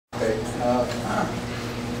Just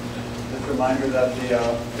a reminder that the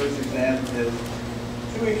first exam is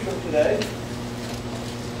 2 weeks from today.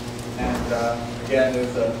 And again,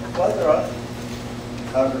 there's a plethora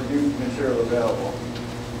of review material available on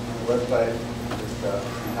the website. Just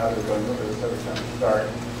how we're going over this every time we start.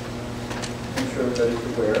 Make sure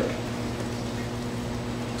everybody's aware.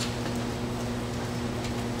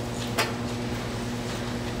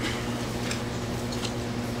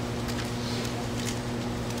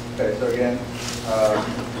 Okay, so again,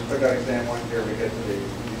 click on exam 1 here, we get to the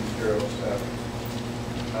materials.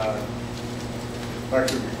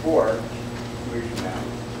 Lecture before, 2 weeks from now,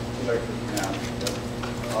 2 lectures from now. So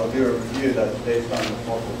I'll do a review that's based on the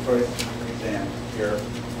multiple choice exam here,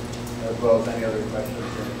 as well as any other questions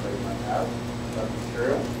anybody might have about the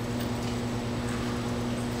material.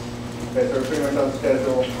 Okay, so we're pretty much on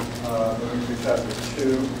schedule. Moving to chapter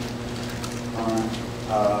 2 on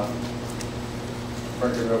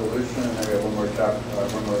Frontier Revolution, and then we have one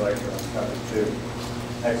more lecture on chapter 2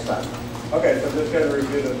 next time. Okay, so I'm just going to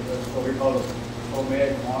review what we call the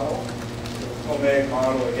Ptolemaic model. The Ptolemaic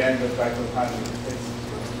model, again, goes back to the time it's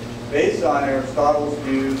based on Aristotle's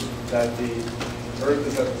views that the Earth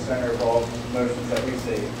is at the center of all motions that we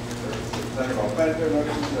see. The Earth is at the center of all planetary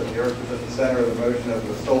motions, that the Earth is at the center of the motion of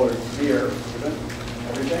the solar sphere, given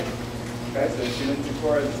everything. Okay, so as you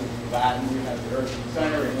before, this is Latin, we have the Earth at the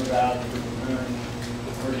center, we move out to the moon,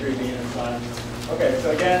 Mercury, Venus, Sun. Okay,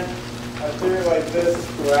 so again, a theory like this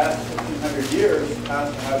for the last 1,500 years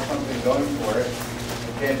has to have something going for it.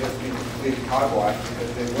 It can't just be complete hogwash,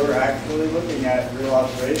 because they were actually looking at real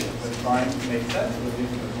observations and trying to make sense of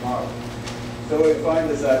using this model. So what we find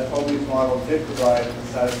is that Ptolemy's model did provide a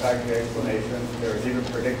satisfactory explanation. There was even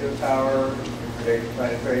predictive power, you could predict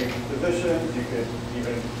planetary positions, you could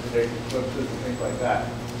even predict eclipses and things like that.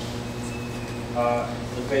 It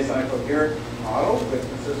was based on a coherent model with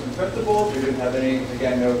consistent principles. We didn't have any,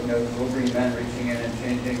 again, no little green men reaching in and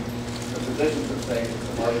changing the positions of things in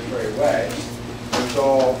some arbitrary way. It was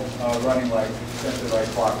all running essentially like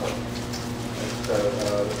clockwork. So,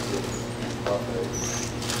 let's see if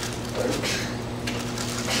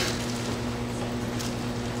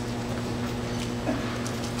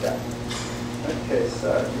yeah. Okay, so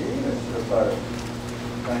you should have thought of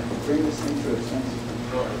trying to bring this into a sense of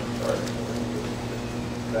control. Sorry.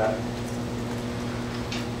 That.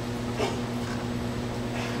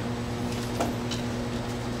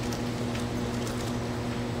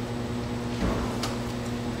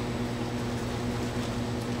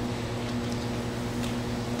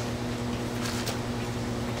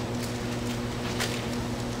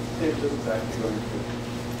 See if this is actually going to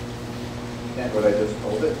stand what I just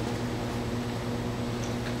told it.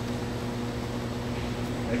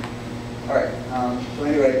 Okay. All right. So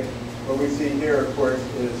anyway, what we see here, of course,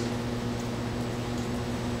 is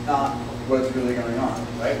not what's really going on,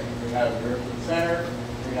 right? We have the Earth at the center,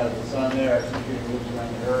 we have the Sun there executing loops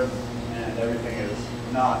around the Earth, and everything is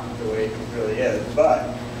not the way it really is. But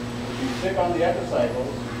if you stick on the epicycles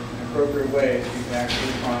in appropriate ways, you can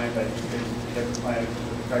actually find that you can get the planets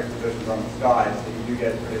into the correct positions on the sky, so you do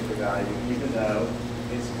get a predictive value, even though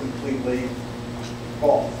it's completely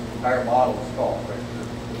false. The entire model is false, right?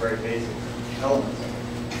 The very basic elements of it.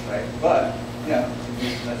 Right? But, you know, if you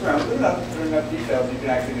mess around with enough details, you can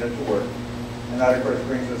actually get it to work. And that, of course,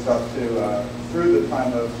 brings us up to, through the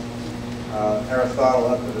time of Aristotle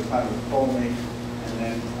up to the time of Ptolemy, and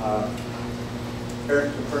then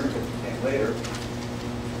Copernicus came later.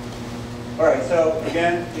 All right, so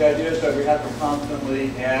again, the idea is that we have to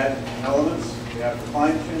constantly add elements. We have to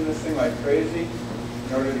fine-tune this thing like crazy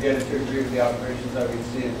in order to get it to agree with the operations that we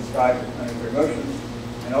see in the sky for planetary motions.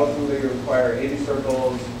 And ultimately, we require 80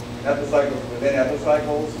 circles, epicycles within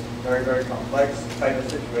epicycles, very, very complex type of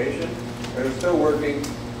situation. But it's still working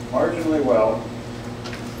marginally well.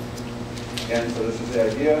 Again, so this is the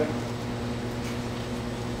idea.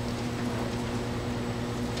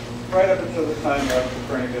 Right up until the time of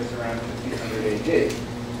Copernicus around 1500 AD.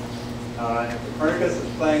 And Copernicus is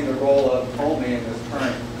playing the role of Ptolemy in this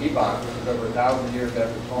current epoch, which is over 1,000 years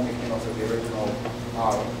after Ptolemy came up with the original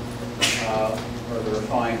model, or the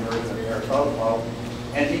refined version of the Aristotle model.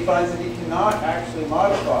 And he finds that he cannot actually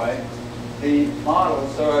modify the model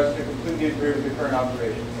so as to completely agree with the current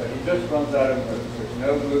operations. So he just runs out of moves. There's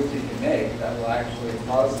no moves he can make that will actually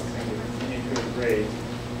cause this thing to continue to agree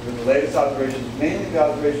with the latest observations, mainly the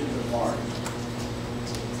observations of Mars.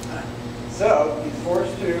 So he's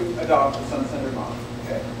forced to adopt the sun-centered model.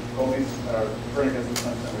 Okay, Copernicus'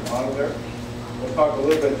 sun-centered model there. We'll talk a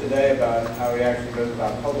little bit today about how he actually goes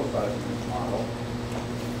about publicizing this model.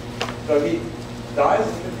 So he dies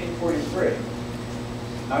in 1543,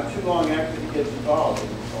 not too long after he gets involved in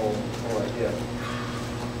this whole idea.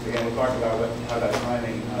 Again, we'll talk about how that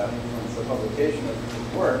timing influenced the publication of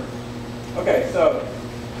this work. Okay, so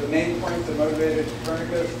the main points that motivated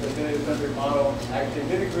Copernicus, the definitive-centric model, actually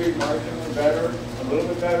did agree marginally better, a little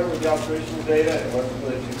bit better with the observational data. It wasn't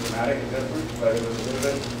really too dramatic a difference, but it was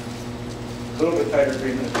a little bit tighter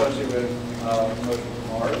agreement, especially with motion to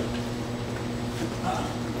Mars.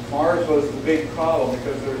 Mars was the big problem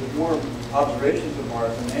because there was more observations of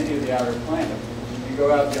Mars than any of the outer planets. When you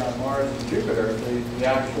go out beyond Mars and Jupiter, the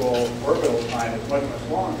actual orbital time is much, much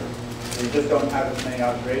longer. So you just don't have as many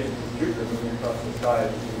observations of Jupiter moving across the sky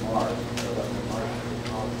as you do Mars. So that's what Mars is a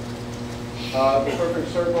problem. The perfect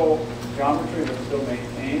circle geometry was still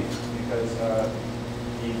maintained because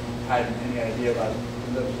he hadn't any idea about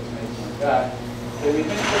ellipses or anything like that. So we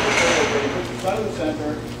think perfect circle, where you put the sun in the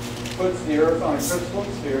center, puts the Earth on a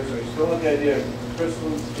crystalline sphere, so we still have the idea of a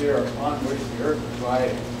crystalline sphere upon which the Earth is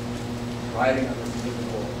riding on this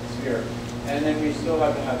invisible sphere, and then we still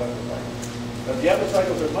have to have epicycles. But the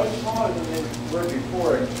epicycles are much smaller than they were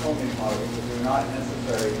before in the Ptolemaic model, because they're not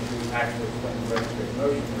necessary to actually explain the retrograde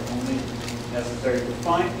motion. They're only necessary to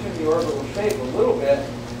fine-tune the orbital shape a little bit,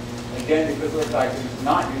 again, because of the fact that it's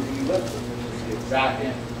not using ellipses, which is the exact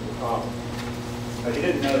answer to the problem. But he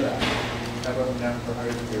didn't know that. That wasn't known for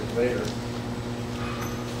hundreds of years later.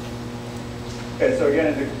 Okay, so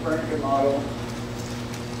again, in the Copernican model,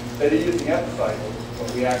 instead of using epicycles, what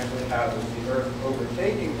we actually have is the Earth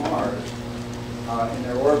overtaking Mars in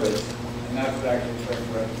their orbits, and that's what actually explains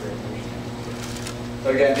retrograde motion. So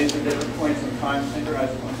again, these are different points in time,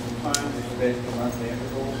 synchronized points in time. These are basically monthly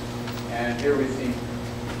intervals. And here we see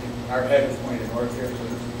our head is pointed north here, so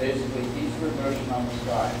this is basically eastward motion on the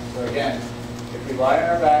sky. So again, if we lie on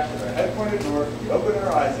our back with our head pointed north, we open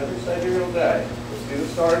our eyes every sidereal day, we'll see the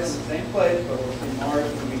stars in the same place, but we'll see Mars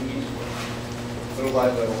moving eastward, little by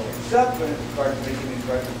little, except when it starts making these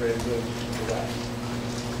retrograde moves to the west.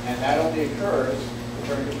 And that only occurs,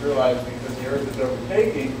 Copernicus realized, because the Earth is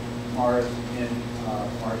overtaking Mars in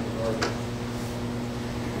Mars's orbit.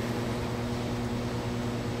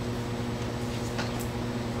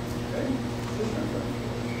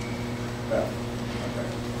 Okay.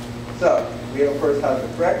 So, we of course have the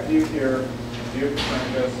correct view here, view of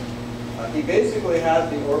Copernicus. He basically had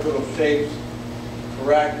the orbital shapes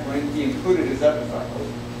correct when he included his epicycles.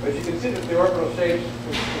 But you can see that the orbital shapes,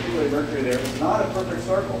 particularly Mercury there, is not a perfect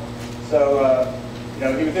circle. So, he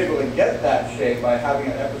was able to get that shape by having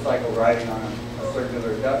an epicycle riding on a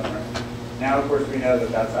circular definite. Now, of course, we know that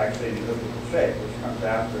that's actually an elliptical shape, which comes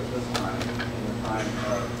after this time, in the time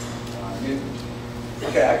of Newton.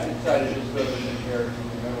 Okay, I actually decided to just throw this in here in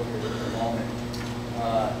the middle here for a moment.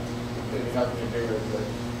 It has nothing to do with the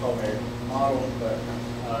Ptolemaic model, but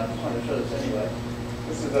I just wanted to show this anyway.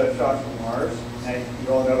 This is a shot from Mars. And you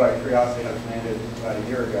all know about Curiosity has landed about a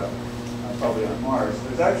year ago, probably on Mars.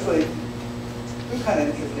 There's actually two kind of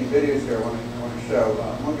interesting videos here I want to show.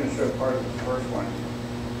 I'm going to show part of the first one.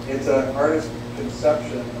 It's an artist's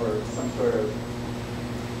conception or some sort of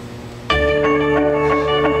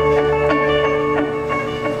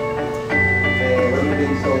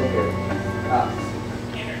sold here.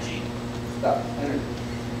 Energy. Stuff. Energy.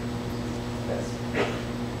 Yes.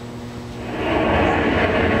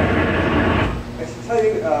 I should tell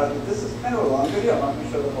you that this is kind of a long video. I'm not going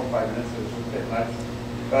to show the whole 5 minutes, so it's a bit much.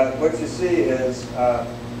 But what you see is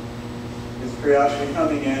Curiosity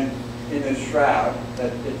coming in this shroud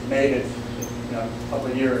that it's made its couple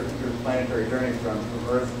of year planetary journey from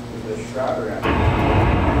Earth to this shroud around.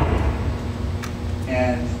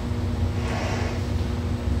 And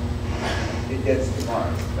it gets to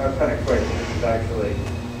Mars. That was kind of quick. This is actually,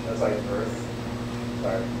 that's like Earth.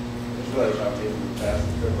 Sorry. Just realized how fast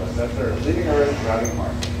the trip was. That's Earth leaving Earth, routing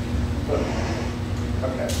Mars. So,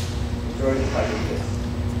 okay. Enjoy the type of this.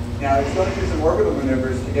 Now, it's going to do some orbital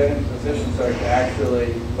maneuvers to get into position so it can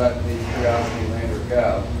actually let the Curiosity lander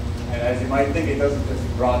go. And as you might think, it doesn't just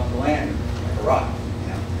drop the lander like a rocket.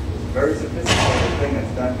 It's a very sophisticated thing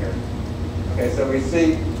that's done here. Okay, so we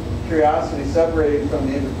see Curiosity separating from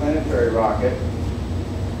the interplanetary rocket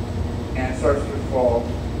and starts to fall.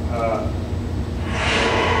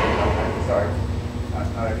 Sorry,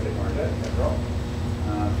 not actually Mars yet, after all.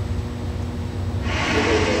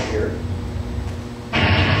 Here.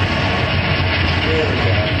 There we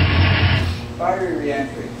go. Fiery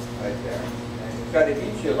reentry right there. And it's got a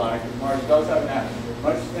heat shield on it because Mars does have an atmosphere,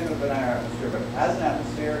 much thinner than our atmosphere, but it has an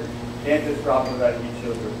atmosphere. You can't just drop into that heat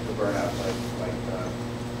shield to burn out like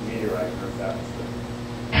meteorite in Earth's atmosphere.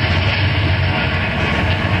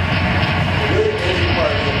 The really amazing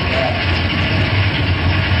part is that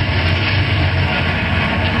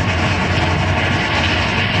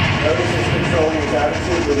notice it's controlling its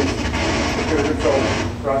attitude with its computer-controlled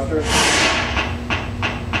thrusters.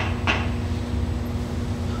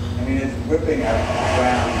 I mean, it's whipping at the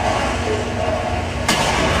ground.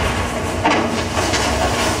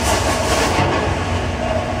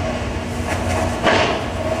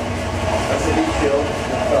 That's the heat shield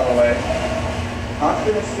that fell away. Not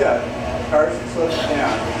finished yet. The car should slow it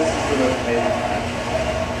down, but this is the most amazing part.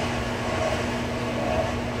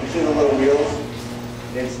 You see the little wheels?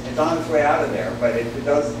 It's on its way out of there, but it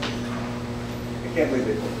does. I can't believe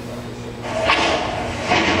they pulled it off.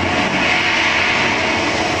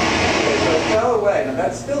 Okay, so it fell away. Now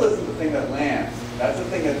that still isn't the thing that lands. That's the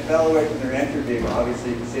thing that fell away from their entry vehicle. Obviously,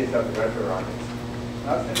 you can see it's got the retro rockets.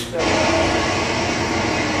 Not finished yet.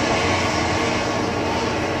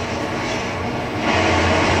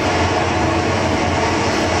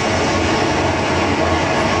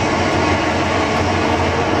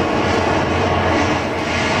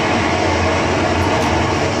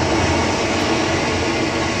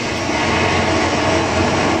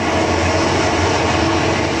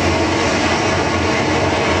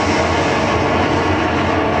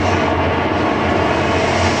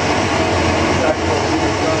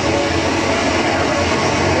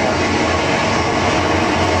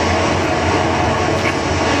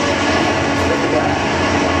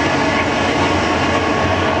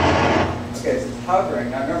 Hovering.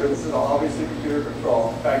 Now remember, this is obviously computer control.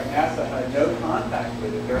 In fact, NASA had no contact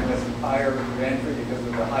with it during this entire reentry because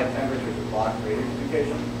of the high temperatures that blocked radio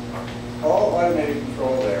communication. All automated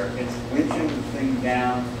control there. It's winching the thing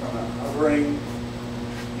down from a hovering,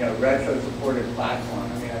 retro-supported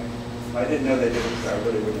platform. I mean, if I didn't know they did this, I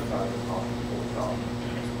really wouldn't have thought it was possible at all.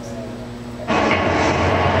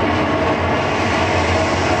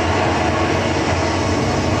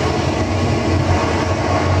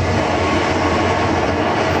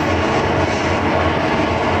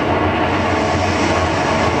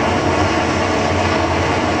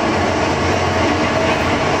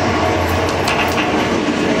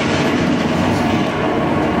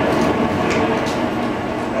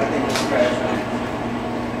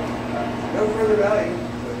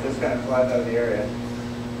 Out of the area.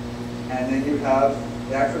 And then you have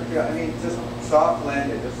the actual, just soft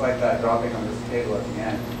landed, just like that, dropping on this table at the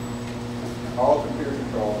end. All computer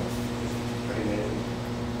control, just pretty amazing.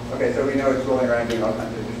 Okay, so we know it's rolling around doing all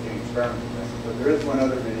kinds of interesting experiments with things. But there is one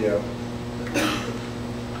other video.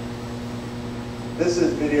 This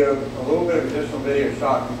is video, a little bit of additional video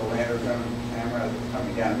shot from the lander zone camera as it's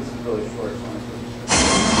coming down. This is really short, so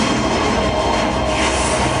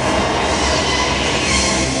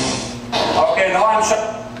Okay, now I'm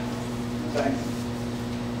shut. Thanks.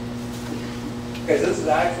 Okay, so this is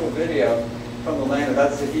actual video from the lander.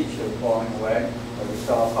 That's the heat shield falling away that we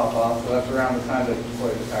saw pop off. So that's around the time that it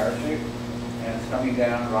deployed the parachute, and it's coming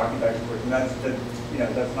down, rocking back and forth. And that's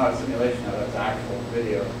that's not a simulation. Now that's actual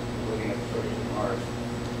video looking at the surface of Mars.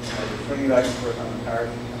 As it's swinging back and forth on the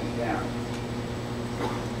parachute coming down.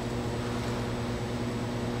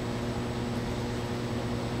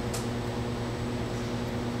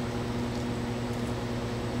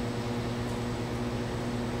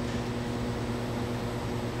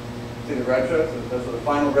 See the retros? Those are the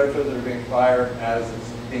final retros that are being fired as it's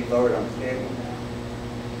being lowered on the cable now.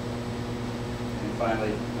 And finally,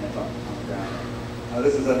 it's on the ground. Now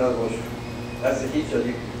this is another little, that's the heat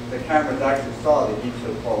shield. The cameras actually saw the heat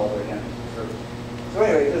shield fall all the way down to the surface. So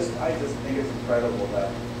anyway, I just think it's incredible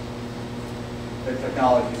that the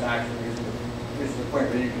technology is actually reaching the point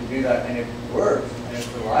where you can do that, and it works, and it's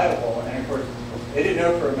reliable, and of course, they didn't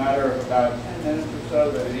know for a matter of about 10 minutes or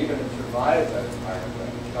so that it even survives that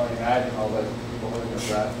environment. You can only imagine all those people holding their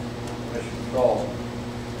breath, mission control.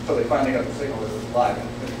 So they finally got the signal that it was live, and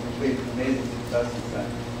it's been a complete amazing success since then.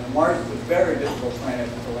 And Mars is a very difficult planet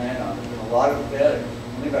to land on. There's been a lot of failures.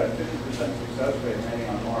 Only about a 50% success rate landing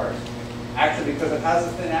on Mars. Actually, because it has a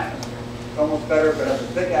thin atmosphere. It's almost better if it has a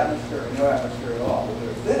thick atmosphere or no atmosphere at all. But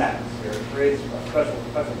with a thin atmosphere, it creates special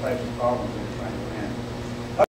types of problems when you're trying to